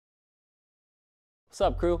What's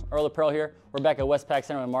up, crew? Earl of Pearl here. We're back at Westpac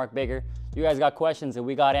Center with Mark Baker. You guys got questions and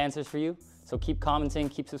we got answers for you. So keep commenting,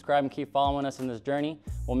 keep subscribing, keep following us in this journey.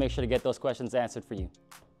 We'll make sure to get those questions answered for you.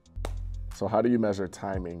 So how do you measure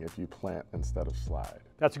timing if you plant instead of slide?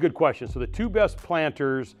 That's a good question. So the two best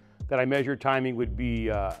planters that I measure timing would be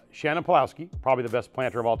Shannon Pulowski, probably the best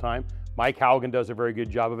planter of all time. Mike Haugen does a very good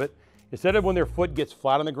job of it. Instead of when their foot gets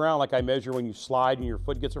flat on the ground, like I measure when you slide and your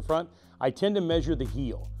foot gets in front, I tend to measure the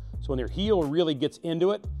heel. So when their heel really gets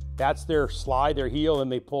into it, that's their slide, their heel,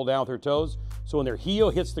 and they pull down with their toes. So when their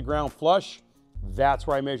heel hits the ground flush, that's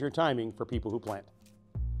where I measure timing for people who plant.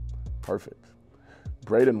 Perfect.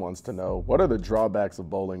 Braden wants to know, what are the drawbacks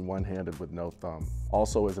of bowling one-handed with no thumb?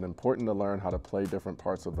 Also, is it important to learn how to play different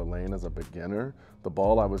parts of the lane as a beginner? The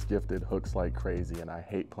ball I was gifted hooks like crazy and I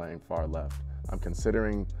hate playing far left. I'm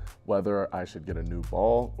considering whether I should get a new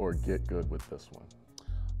ball or get good with this one.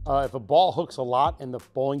 If a ball hooks a lot and the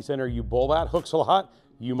bowling center you bowl at hooks a lot,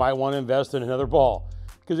 you might want to invest in another ball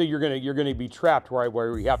because you're gonna be trapped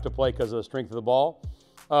where you have to play because of the strength of the ball.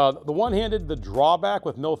 The one-handed, the drawback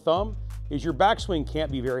with no thumb is your backswing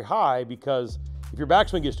can't be very high, because if your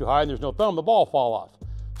backswing gets too high and there's no thumb, the ball will fall off.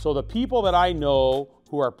 So the people that I know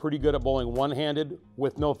who are pretty good at bowling one-handed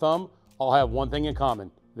with no thumb all have one thing in common: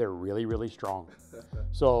 they're really, really strong.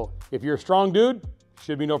 So if you're a strong dude,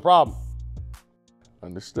 should be no problem.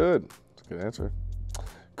 Understood. That's a good answer.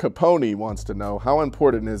 Capone wants to know, how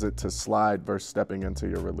important is it to slide versus stepping into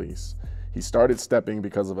your release? He started stepping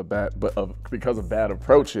because of bad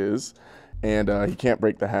approaches, and he can't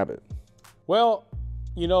break the habit. Well,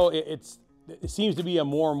 you know, it seems to be a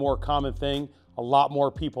more and more common thing. A lot more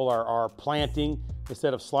people are planting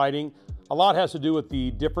instead of sliding. A lot has to do with the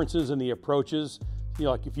differences in the approaches. You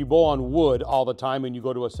know, like if you bowl on wood all the time and you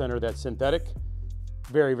go to a center that's synthetic,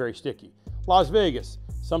 very, very sticky. Las Vegas,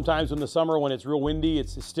 sometimes in the summer when it's real windy,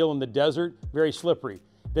 it's still in the desert, very slippery.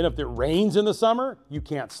 Then if it rains in the summer, you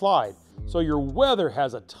can't slide. So your weather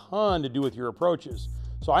has a ton to do with your approaches.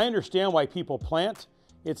 So I understand why people plant.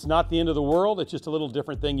 It's not the end of the world, it's just a little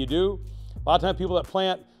different thing you do. A lot of times people that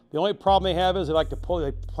plant, the only problem they have is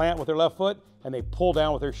they plant with their left foot and they pull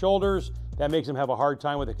down with their shoulders. That makes them have a hard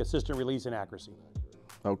time with a consistent release and accuracy.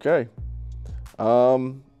 Okay.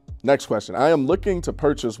 Next question. I am looking to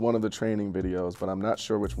purchase one of the training videos, but I'm not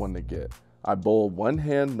sure which one to get. I bowl one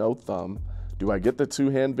hand, no thumb. Do I get the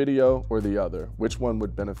two-hand video or the other? Which one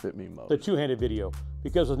would benefit me most? The two-handed video,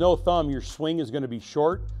 because with no thumb, your swing is going to be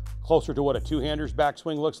short, closer to what a two-hander's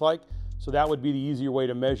backswing looks like. So that would be the easier way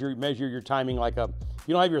to measure your timing. Like if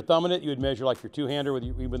you don't have your thumb in it, you would measure like your two-hander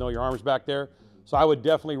even though your arm's back there. So I would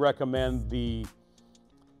definitely recommend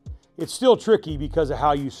it's still tricky because of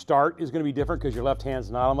how you start is going to be different because your left hand's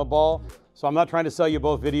not on the ball. So I'm not trying to sell you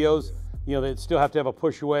both videos. You know, they still have to have a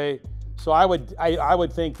push away. So I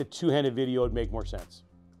would think the two-handed video would make more sense.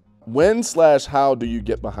 When/how do you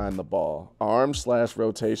get behind the ball?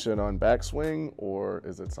 Arm/rotation on backswing, or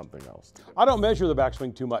is it something else? I don't measure the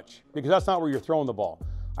backswing too much because that's not where you're throwing the ball.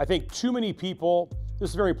 I think too many people, this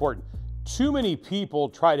is very important, too many people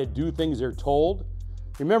try to do things they're told.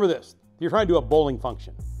 Remember this, you're trying to do a bowling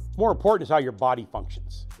function. More important is how your body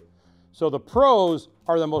functions. So the pros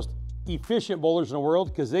are the most efficient bowlers in the world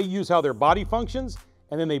because they use how their body functions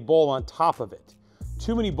and then they bowl on top of it.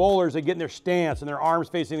 Too many bowlers, they get in their stance and their arms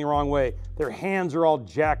facing the wrong way. Their hands are all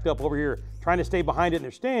jacked up over here, trying to stay behind it in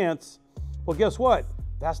their stance. Well, guess what?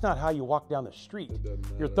 That's not how you walk down the street.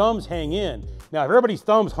 Your thumbs hang in. Now, if everybody's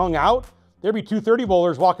thumbs hung out, there'd be 230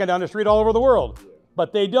 bowlers walking down the street all over the world,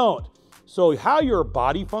 but they don't. So how your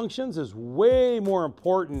body functions is way more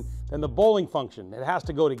important than the bowling function. It has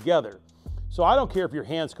to go together. So I don't care if your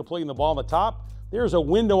hand's completing the ball on the top. There's a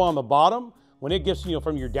window on the bottom. When it gets,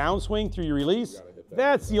 from your downswing through your release,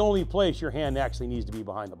 that's the only place your hand actually needs to be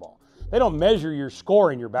behind the ball. They don't measure your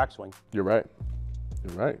score in your backswing. You're right.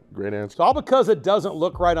 You're right. Great answer. So all because it doesn't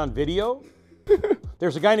look right on video,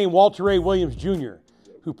 there's a guy named Walter Ray Williams Jr.,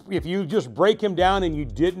 who, if you just break him down and you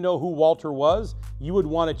didn't know who Walter was, you would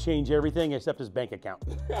want to change everything except his bank account.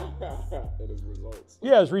 And his results.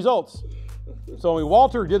 Yeah, his results. So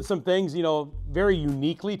Walter did some things, very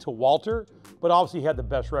uniquely to Walter, but obviously he had the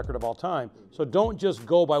best record of all time. So don't just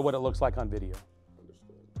go by what it looks like on video.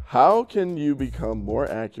 How can you become more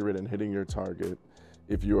accurate in hitting your target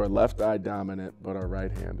if you are left eye dominant but are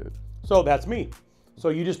right-handed? So that's me. So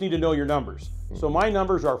you just need to know your numbers. So my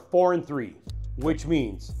numbers are 4 and 3, which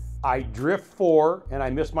means I drift 4 and I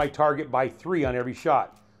miss my target by 3 on every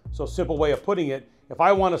shot. So simple way of putting it, if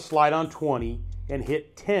I want to slide on 20 and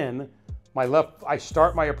hit 10, I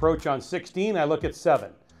start my approach on 16, I look at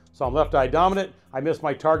 7. So I'm left eye dominant, I miss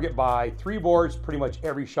my target by 3 boards pretty much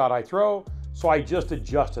every shot I throw. So I just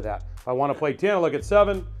adjust to that. If I want to play 10, I look at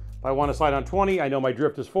 7. If I want to slide on 20, I know my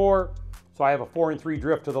drift is 4. So I have a 4 and 3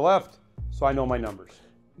 drift to the left, so I know my numbers.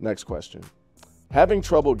 Next question. Having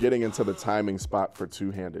trouble getting into the timing spot for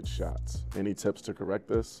two-handed shots. Any tips to correct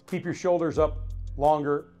this? Keep your shoulders up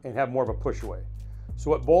longer and have more of a push away. So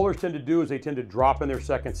what bowlers tend to do is they tend to drop in their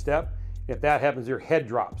second step. If that happens, your head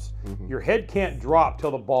drops. Your head can't drop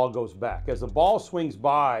till the ball goes back. As the ball swings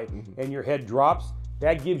by and your head drops,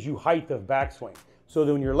 that gives you height of backswing. So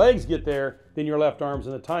that when your legs get there, then your left arm's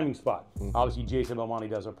in the timing spot. Obviously, Jason Belmonte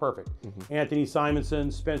does it perfect. Anthony Simonson,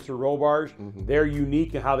 Spencer Robarge, they're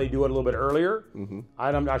unique in how they do it a little bit earlier.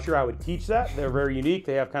 I'm not sure I would teach that. They're very unique.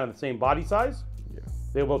 They have kind of the same body size.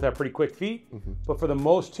 They both have pretty quick feet. But for the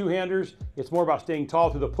most two-handers, it's more about staying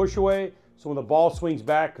tall through the push away. So when the ball swings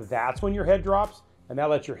back, that's when your head drops, and that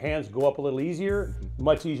lets your hands go up a little easier,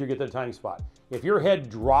 much easier to get to the timing spot. If your head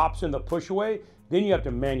drops in the push away, then you have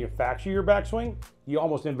to manufacture your backswing. You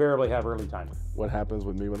almost invariably have early timing. What happens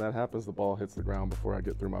with me when that happens? The ball hits the ground before I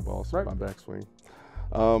get through my ball, my backswing.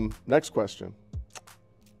 Next question.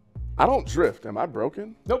 I don't drift. Am I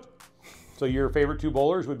broken? Nope. So your favorite two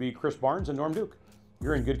bowlers would be Chris Barnes and Norm Duke.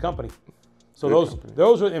 You're in good company. So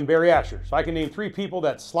those are, and Barry Asher. So I can name 3 people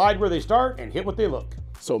that slide where they start and hit what they look.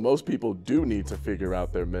 So most people do need to figure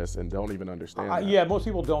out their miss and don't even understand that. Yeah, most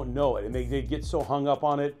people don't know it, and they get so hung up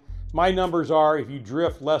on it. My numbers are, if you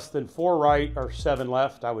drift less than 4 right or 7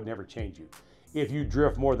 left, I would never change you. If you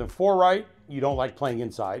drift more than 4 right, you don't like playing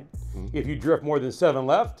inside. If you drift more than 7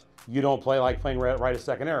 left, you don't like playing right a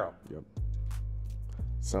second arrow. Yep.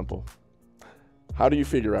 Simple. How do you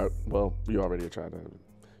figure out, well, you already tried that.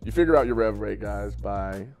 You figure out your rev rate, guys,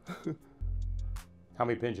 by... How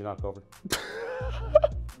many pins you knock over?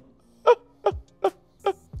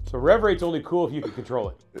 So rev rate's only cool if you can control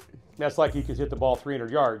it. That's like you can hit the ball 300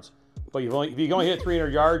 yards, but if you can only hit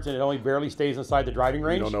 300 yards and it only barely stays inside the driving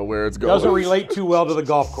range, You don't know where it's going. Doesn't relate too well to the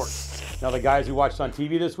golf course. Now the guys who watched on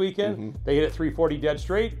TV this weekend, they hit it 340 dead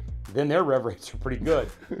straight, then their rev rates are pretty good.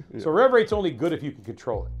 So rev rate's only good if you can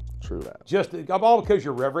control it. True that. Just all because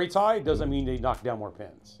your rev rate's high doesn't mean they knock down more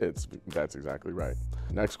pins. That's exactly right.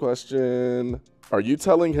 Next question. Are you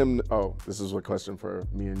telling him, oh, this is a question for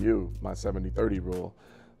me and you, my 70-30 rule.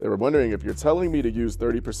 They were wondering if you're telling me to use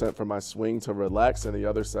 30% for my swing to relax and the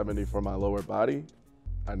other 70 for my lower body.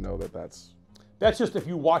 I know that's just if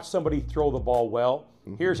you watch somebody throw the ball well.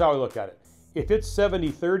 Here's how I look at it. If it's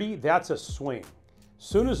 70-30, that's a swing.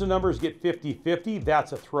 Soon as the numbers get 50-50,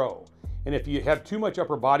 that's a throw. And if you have too much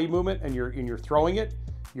upper body movement and you're throwing it,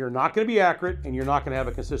 you're not going to be accurate and you're not going to have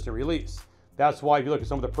a consistent release. That's why if you look at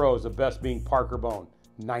some of the pros, the best being Parker Bone,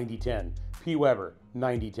 90-10. P. Weber,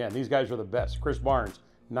 90-10. These guys are the best. Chris Barnes,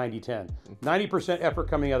 90-10. 90% effort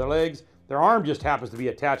coming out of their legs. Their arm just happens to be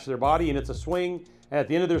attached to their body and it's a swing. And at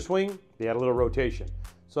the end of their swing, they had a little rotation.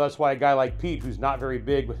 So that's why a guy like Pete, who's not very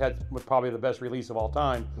big, but had probably the best release of all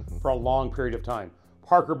time for a long period of time.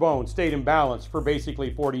 Parker Bone stayed in balance for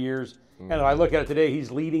basically 40 years. And if I look at it today,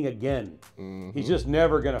 he's leading again. He's just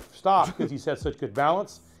never going to stop because he's had such good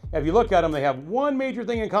balance. If you look at them, they have one major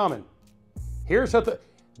thing in common. Here's what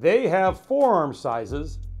they have forearm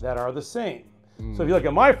sizes that are the same. So if you look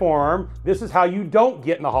at my forearm, this is how you don't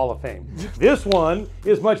get in the Hall of Fame. This one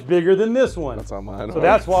is much bigger than this one. That's on mine. So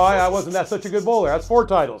that's why I wasn't such a good bowler. That's 4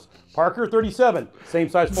 titles. Parker, 37, same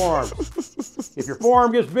size forearm. If your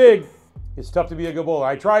forearm gets big, it's tough to be a good bowler.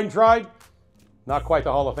 I tried and tried. Not quite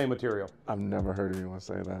the Hall of Fame material. I've never heard anyone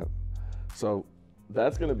say that. So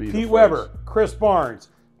that's going to be Pete Weber, Chris Barnes,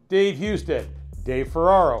 Dave Husted, Dave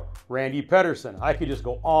Ferraro, Randy Pedersen. I could just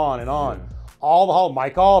go on and on. Yeah.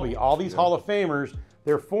 Mike Albee, all these Hall of Famers,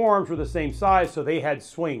 their forearms were the same size, so they had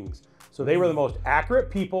swings. So they were the most accurate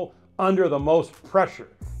people under the most pressure.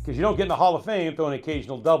 Because you don't get in the Hall of Fame throwing an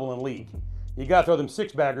occasional double in league. You got to throw them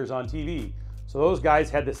 6-baggers on TV. So those guys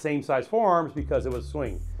had the same size forearms because it was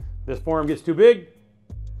swing. This forearm gets too big,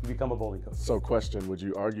 you become a bowling coach. So question, would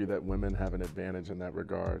you argue that women have an advantage in that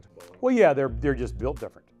regard? Well, yeah, they're just built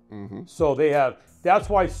different. So that's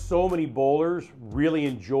why so many bowlers really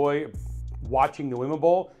enjoy watching the women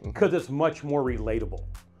bowl, because it's much more relatable.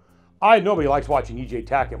 Nobody likes watching E.J.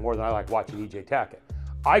 Tackett more than I like watching E.J. Tackett.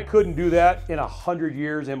 I couldn't do that in 100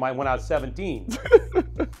 years when I was 17.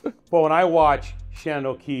 But when I watch Shannon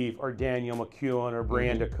O'Keefe or Danielle McEwen or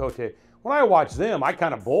Brianda Cote, when I watch them, I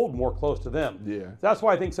kind of bowled more close to them. Yeah. That's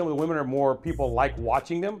why I think some of the women are more, people like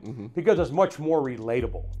watching them, because it's much more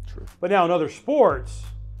relatable. True. But now in other sports,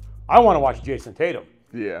 I want to watch Jason Tatum.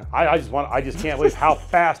 Yeah. I just can't believe how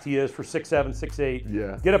fast he is for 6'7", 6'8".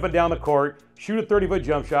 Yeah. Get up and down the court, shoot a 30-foot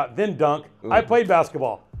jump shot, then dunk. I played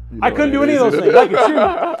basketball. You I know couldn't what do any it of is. those things. I could shoot,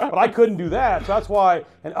 but I couldn't do that. So that's why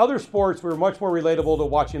in other sports, we're much more relatable to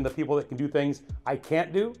watching the people that can do things I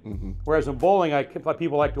can't do. Whereas in bowling,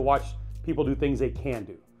 people like to watch people do things they can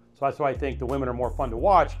do. So that's why I think the women are more fun to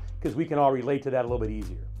watch, because we can all relate to that a little bit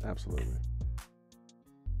easier. Absolutely.